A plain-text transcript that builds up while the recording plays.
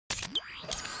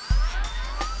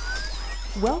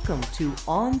Welcome to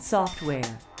On Software.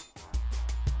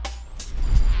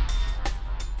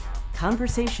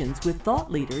 Conversations with thought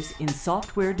leaders in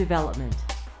software development.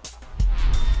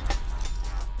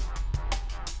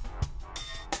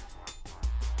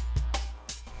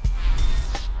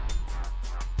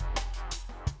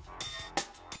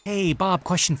 Hey, Bob,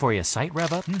 question for you. Site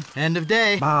rev up? End of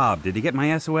day. Bob, did you get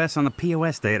my SOS on the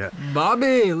POS data?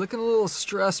 Bobby, looking a little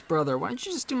stressed, brother. Why don't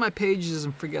you just do my pages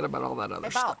and forget about all that other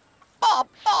stuff? Bob.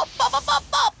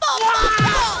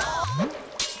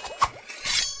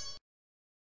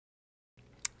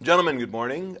 Gentlemen, good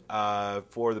morning.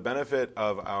 For the benefit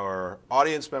of our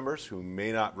audience members who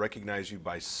may not recognize you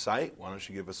by sight, why don't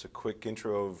you give us a quick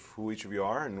intro of who each of you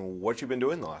are and what you've been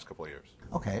doing the last couple of years?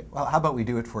 Okay, well, how about we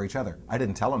do it for each other? I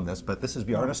didn't tell him this, but this is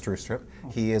Bjarne Stroustrup.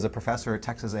 He is a professor at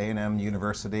Texas A&M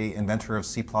University, inventor of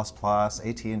C++,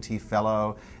 AT&T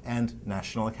Fellow, and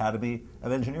National Academy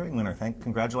of Engineering winner.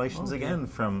 Congratulations again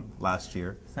from last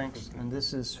year. Thanks. And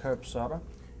this is Herb Sutter.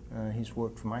 He's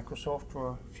worked for Microsoft for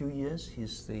a few years.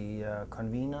 He's the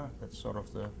convener, that's sort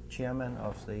of the chairman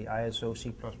of the ISO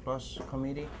C++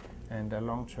 committee, and a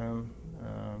long-term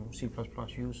C++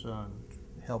 user and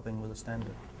helping with the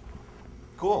standard.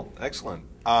 Cool, excellent.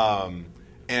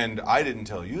 And I didn't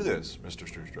tell you this, Mr.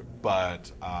 Stroustrup,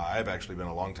 but I've actually been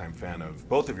a longtime fan of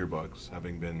both of your books,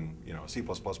 having been, a C++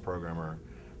 programmer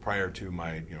prior to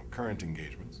my, current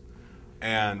engagements.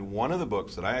 And one of the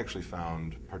books that I actually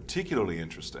found particularly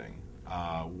interesting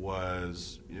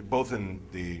was, both in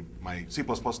my C++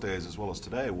 days as well as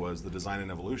today, was the design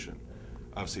and evolution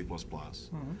of C++.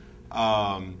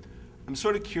 Mm-hmm. I'm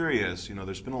sort of curious,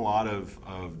 there's been a lot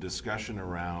of discussion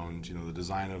around, the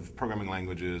design of programming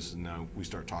languages, and now we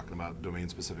start talking about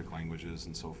domain-specific languages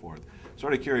and so forth.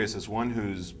 Sort of curious, as one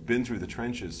who's been through the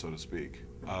trenches, so to speak,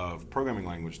 of programming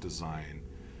language design,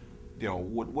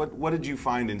 what did you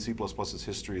find in C++'s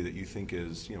history that you think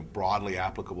is, broadly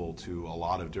applicable to a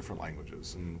lot of different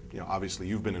languages? And, obviously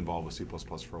you've been involved with C++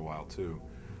 for a while too.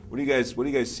 What do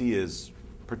you guys see as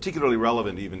particularly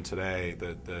relevant even today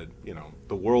that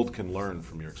the world can learn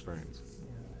from your experience?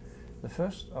 The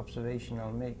first observation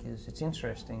I'll make is it's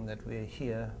interesting that we're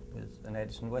here with an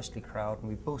Addison Wesley crowd, and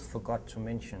we both forgot to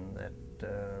mention that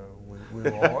we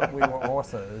were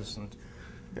authors, and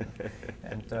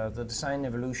the design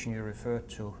evolution you referred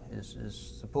to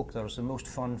is the book that was the most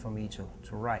fun for me to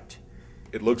write.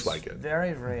 It looks like it. It's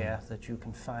very rare that you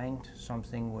can find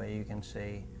something where you can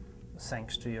say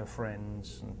thanks to your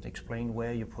friends and explain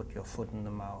where you put your foot in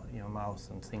your mouth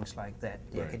and things like that.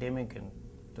 The academic and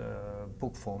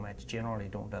book formats generally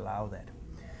don't allow that.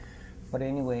 But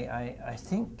anyway, I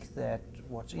think that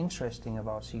what's interesting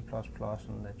about C++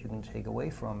 and that you can take away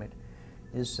from it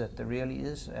is that there really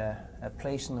is a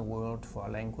place in the world for a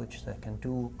language that can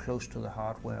do close to the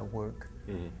hardware work,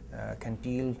 can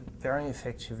deal very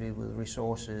effectively with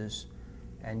resources,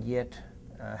 and yet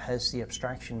has the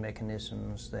abstraction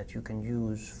mechanisms that you can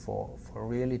use for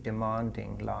really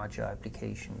demanding larger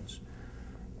applications.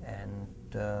 And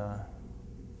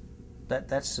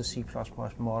that's the C++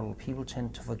 model. People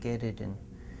tend to forget it in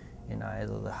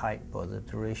either the hype or the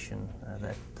derision,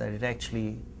 that it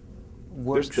actually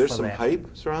works. There's some hype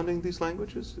surrounding these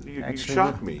languages? You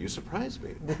shock me, you surprise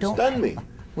me, you stun me.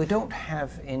 We don't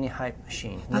have any hype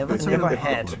machine, never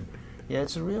had. Yeah,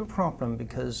 it's a real problem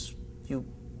because you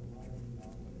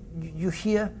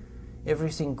hear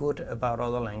everything good about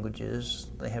other languages.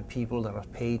 They have people that are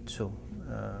paid to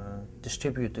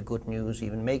distribute the good news,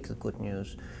 even make the good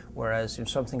news. Whereas if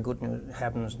something good news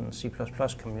happens in the C++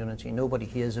 community, nobody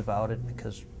hears about it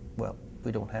because, well,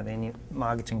 we don't have any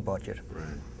marketing budget.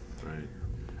 Right.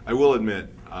 I will admit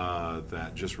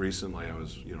that just recently I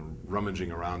was,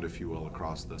 rummaging around, if you will,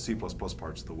 across the C++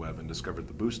 parts of the web and discovered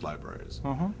the Boost libraries,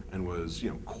 and was,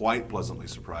 quite pleasantly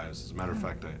surprised. As a matter of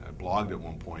fact, I blogged at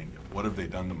one point, what have they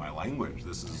done to my language?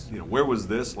 This is, where was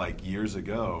this like years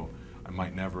ago? I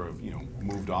might never have,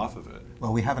 moved off of it.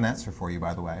 Well, we have an answer for you,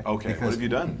 by the way. Okay, what have you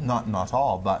done? Not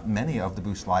all, but many of the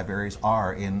Boost libraries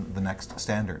are in the next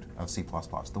standard of C++,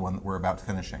 the one that we're about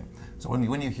finishing. So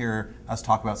when you hear us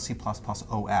talk about C++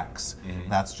 OX,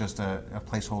 that's just a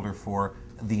placeholder for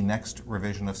the next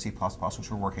revision of C++,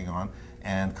 which we're working on.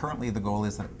 And currently the goal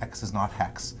is that X is not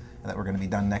hex, that we're going to be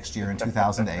done next year in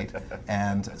 2008.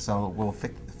 And so we'll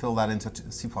fill that into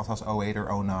C++ 08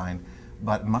 or 09.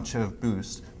 But much of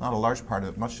Boost, not a large part of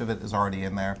it, much of it is already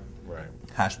in there. Right.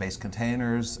 Hash-based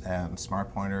containers and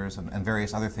smart pointers and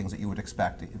various other things that you would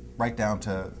expect, right down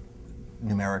to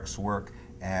numerics work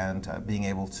and being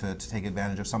able to take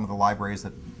advantage of some of the libraries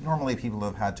that normally people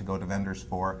have had to go to vendors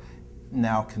for,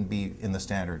 now can be in the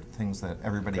standard, things that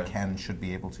everybody can and should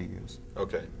be able to use.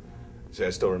 Okay. See, I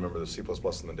still remember the C++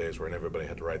 in the days when everybody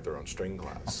had to write their own string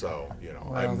class. So,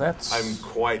 Well, I'm that's-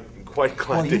 quite glad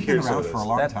Well, to you've hear been some around of this. for a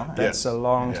long time. That's Yes. a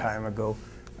long Yeah. time ago.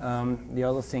 The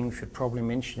other thing we should probably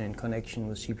mention in connection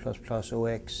with C++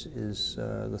 OX is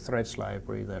the threads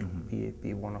library. That would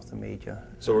be one of the major.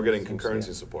 So we're getting things concurrency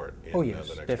there. support in Oh the yes,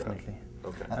 next definitely.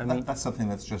 draft. Okay. I mean, That's something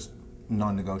that's just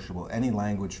non-negotiable. Any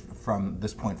language from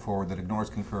this point forward that ignores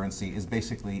concurrency is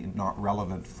basically not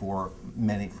relevant for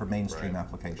mainstream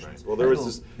applications. Right. Well, there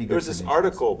was It'll be good this for niches.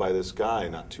 article by this guy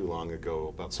not too long ago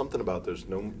about something about there's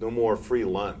no more free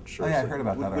lunch. Or Oh yeah, I something. heard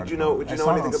about that Would you article. know? Would you I know saw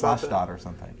it anything on about Slashdot that? or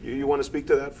something. You want to speak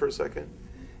to that for a second?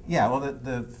 Yeah, well,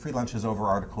 the Free Lunch is Over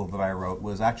article that I wrote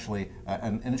was actually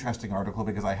an interesting article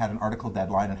because I had an article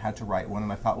deadline and had to write one,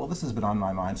 and I thought, well, this has been on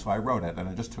my mind, so I wrote it, and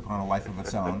it just took on a life of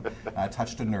its own,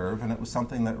 touched a nerve, and it was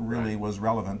something that really was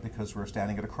relevant because we're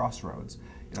standing at a crossroads.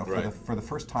 For the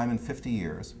first time in 50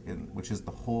 years, which is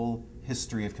the whole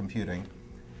history of computing,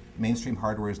 mainstream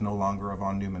hardware is no longer a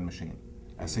von Neumann machine,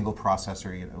 a single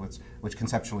processor, which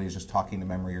conceptually is just talking to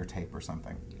memory or tape or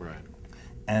something. Right.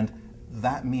 And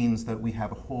that means that we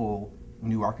have a whole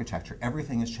new architecture.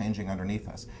 Everything is changing underneath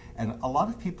us. And a lot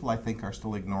of people, I think, are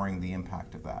still ignoring the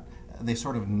impact of that. They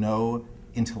sort of know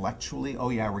intellectually, oh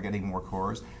yeah, we're getting more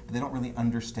cores, but they don't really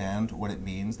understand what it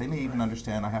means. They may even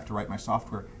understand I have to write my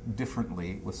software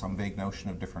differently with some vague notion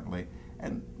of differently.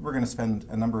 And we're going to spend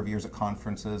a number of years at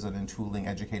conferences and in tooling,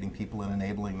 educating people and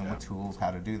enabling them with tools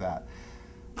how to do that.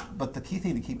 But the key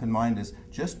thing to keep in mind is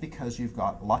just because you've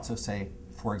got lots of, say,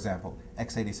 for example,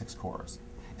 x86 cores,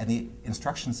 and the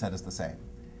instruction set is the same,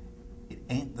 it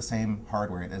ain't the same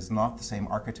hardware, it is not the same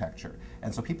architecture.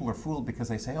 And so people are fooled because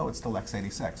they say, oh, it's still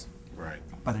x86. Right.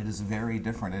 But it is very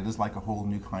different. It is like a whole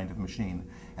new kind of machine.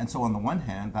 And so on the one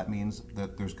hand, that means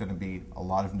that there's going to be a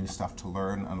lot of new stuff to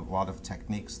learn and a lot of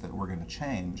techniques that we're going to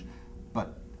change.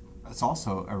 But it's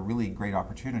also a really great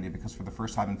opportunity because for the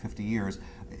first time in 50 years,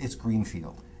 it's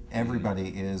greenfield. Everybody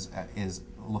is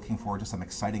looking forward to some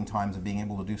exciting times of being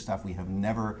able to do stuff we have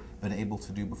never been able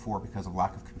to do before because of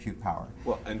lack of compute power.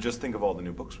 Well, and just think of all the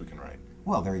new books we can write.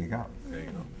 Well, there you go. There you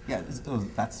go. Yeah,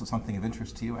 that's something of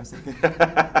interest to you, I see.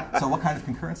 So what kind of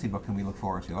concurrency book can we look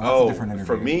forward to? Oh, that's a different interview.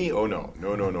 For me? Oh, no.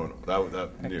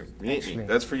 Actually-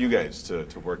 That's for you guys to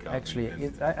work out.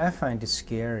 Actually, I find it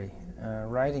scary.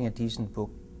 Writing a decent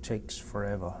book takes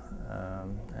forever,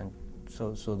 and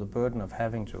so the burden of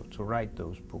having to write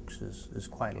those books is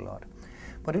quite a lot.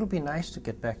 But it'll be nice to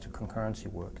get back to concurrency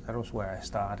work. That was where I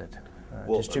started,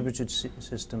 distributed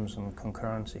systems and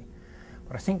concurrency.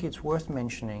 But I think it's worth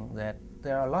mentioning that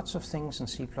there are lots of things in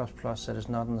C++ that is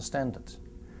not in the standards.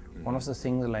 One of the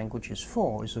things the language is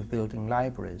for is of building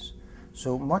libraries.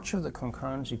 So much of the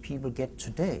concurrency people get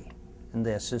today in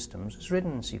their systems is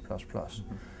written in C++.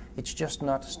 It's just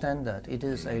not standard. It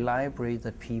is a library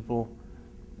that people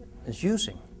is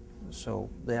using. So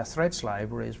their threads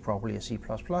library is probably a C++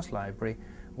 library,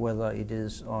 whether it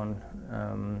is on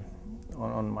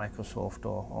Microsoft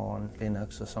or on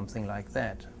Linux or something like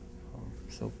that.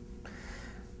 So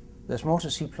there's more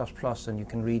to C++ than you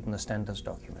can read in the standards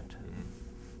document.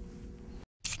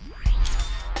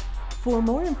 For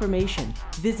more information,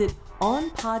 visit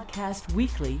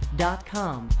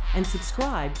onpodcastweekly.com and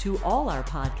subscribe to all our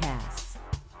podcasts.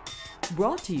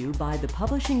 Brought to you by the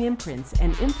publishing imprints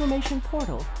and information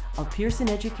portal of Pearson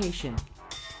Education.